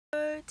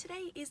So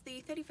today is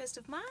the 31st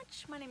of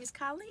March. My name is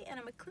Karlee and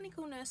I'm a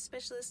clinical nurse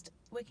specialist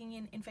working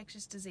in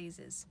infectious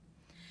diseases.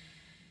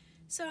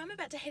 So I'm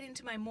about to head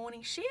into my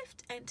morning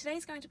shift, and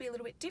today's going to be a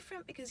little bit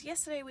different because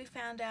yesterday we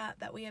found out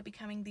that we are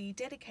becoming the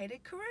dedicated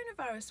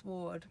coronavirus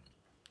ward.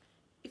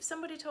 If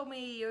somebody told me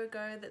a year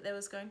ago that there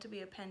was going to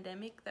be a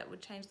pandemic that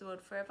would change the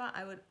world forever,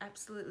 I would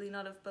absolutely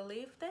not have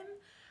believed them.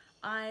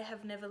 I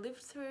have never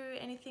lived through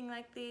anything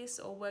like this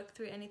or worked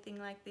through anything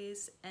like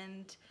this,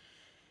 and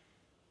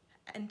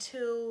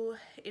until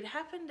it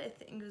happened, I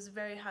think it was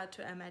very hard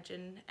to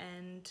imagine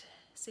and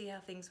see how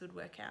things would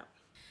work out.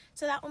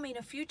 So that will mean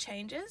a few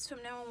changes. From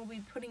now on, we'll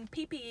be putting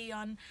PPE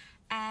on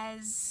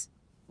as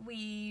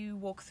we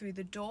walk through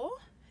the door,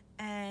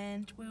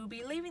 and we will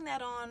be leaving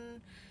that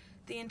on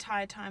the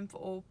entire time for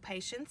all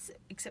patients,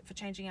 except for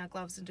changing our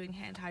gloves and doing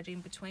hand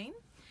hygiene between.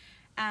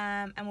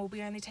 And we'll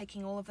be only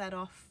taking all of that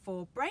off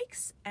for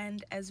breaks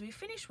and as we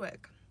finish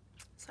work.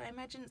 So I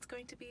imagine it's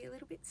going to be a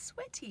little bit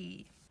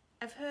sweaty.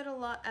 I've heard a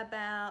lot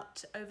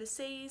about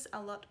overseas.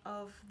 A lot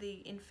of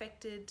the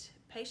infected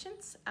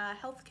patients are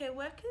healthcare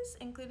workers,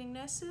 including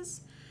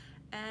nurses,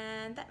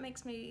 and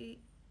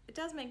it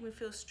does make me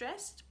feel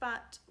stressed,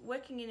 but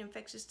working in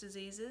infectious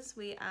diseases,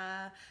 we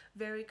are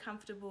very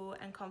comfortable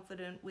and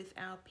confident with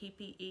our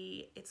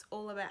PPE. It's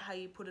all about how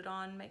you put it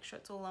on, make sure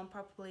it's all on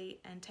properly,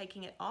 and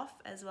taking it off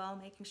as well,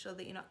 making sure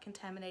that you're not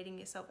contaminating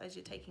yourself as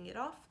you're taking it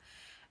off.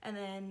 And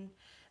then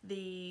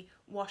the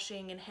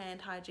washing and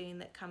hand hygiene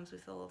that comes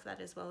with all of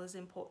that as well is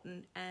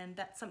important, and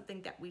that's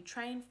something that we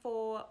train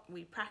for,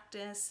 we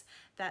practice,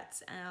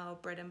 that's our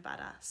bread and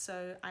butter.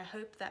 So I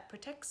hope that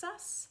protects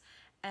us,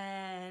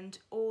 and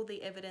all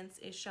the evidence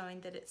is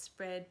showing that it's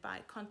spread by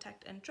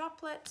contact and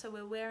droplet, so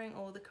we're wearing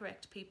all the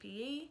correct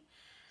PPE,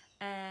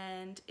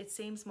 and it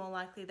seems more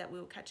likely that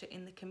we'll catch it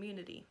in the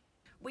community.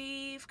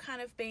 We've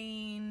kind of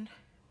been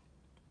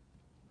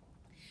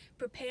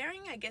preparing,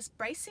 I guess,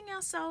 bracing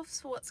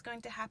ourselves for what's going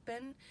to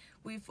happen.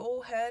 We've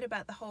all heard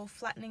about the whole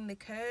flattening the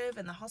curve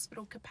and the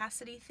hospital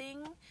capacity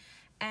thing,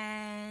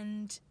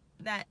 and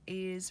that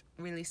is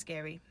really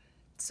scary.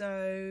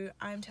 So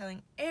I'm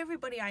telling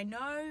everybody I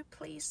know,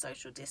 please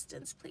social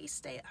distance, please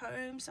stay at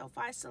home,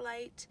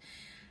 self-isolate,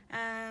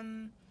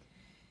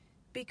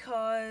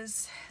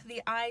 because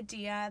the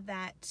idea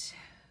that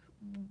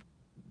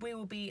we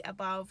will be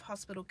above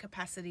hospital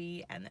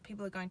capacity and that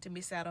people are going to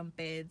miss out on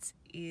beds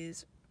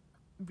is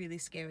really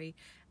scary,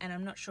 and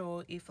I'm not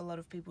sure if a lot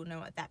of people know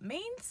what that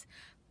means,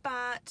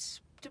 but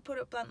to put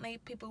it bluntly,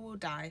 people will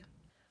die.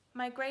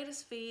 My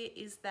greatest fear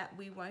is that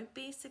we won't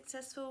be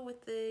successful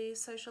with the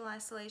social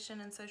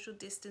isolation and social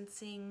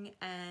distancing,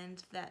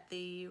 and that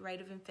the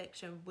rate of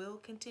infection will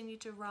continue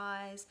to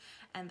rise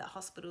and that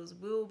hospitals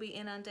will be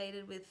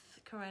inundated with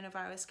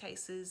coronavirus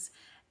cases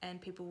and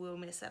people will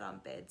miss out on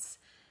beds.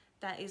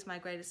 That is my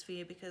greatest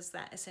fear, because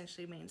that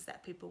essentially means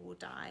that people will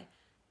die.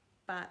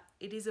 But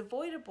it is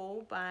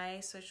avoidable by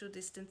social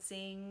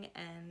distancing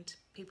and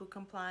people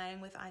complying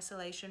with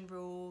isolation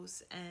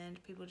rules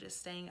and people just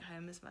staying at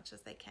home as much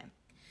as they can.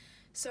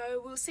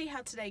 So we'll see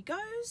how today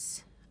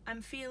goes.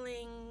 I'm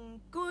feeling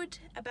good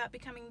about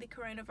becoming the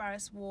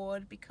coronavirus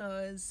ward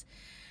because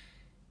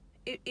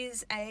it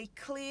is a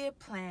clear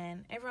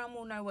plan. Everyone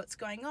will know what's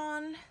going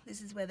on.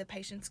 This is where the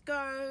patients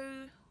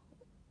go.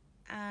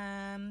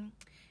 In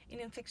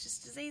infectious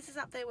diseases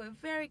up there, we're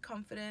very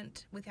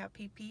confident with our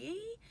PPE.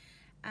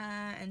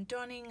 And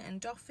donning and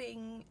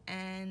doffing,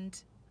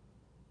 and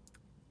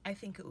I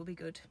think it will be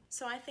good.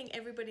 So I think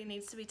everybody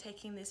needs to be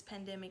taking this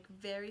pandemic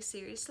very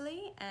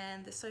seriously,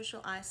 and the social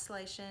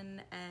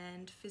isolation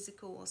and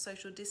physical or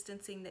social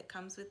distancing that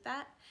comes with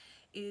that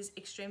is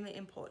extremely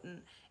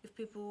important. If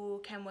people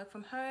can work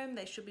from home,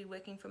 they should be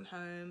working from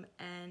home,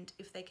 and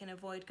if they can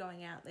avoid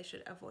going out, they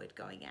should avoid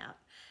going out.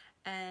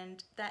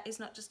 And that is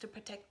not just to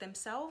protect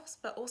themselves,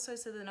 but also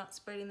so they're not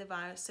spreading the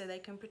virus, so they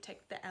can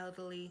protect the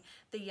elderly,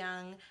 the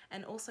young,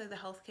 and also the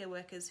healthcare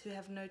workers who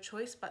have no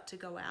choice but to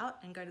go out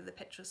and go to the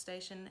petrol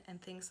station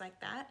and things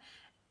like that,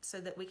 so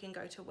that we can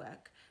go to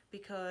work.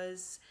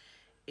 Because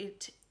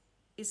it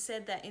is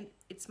said that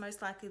it's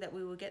most likely that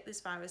we will get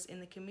this virus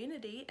in the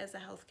community as a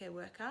healthcare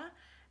worker,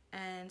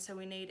 and so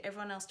we need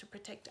everyone else to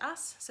protect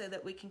us so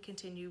that we can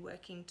continue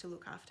working to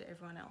look after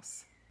everyone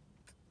else.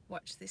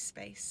 Watch this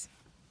space.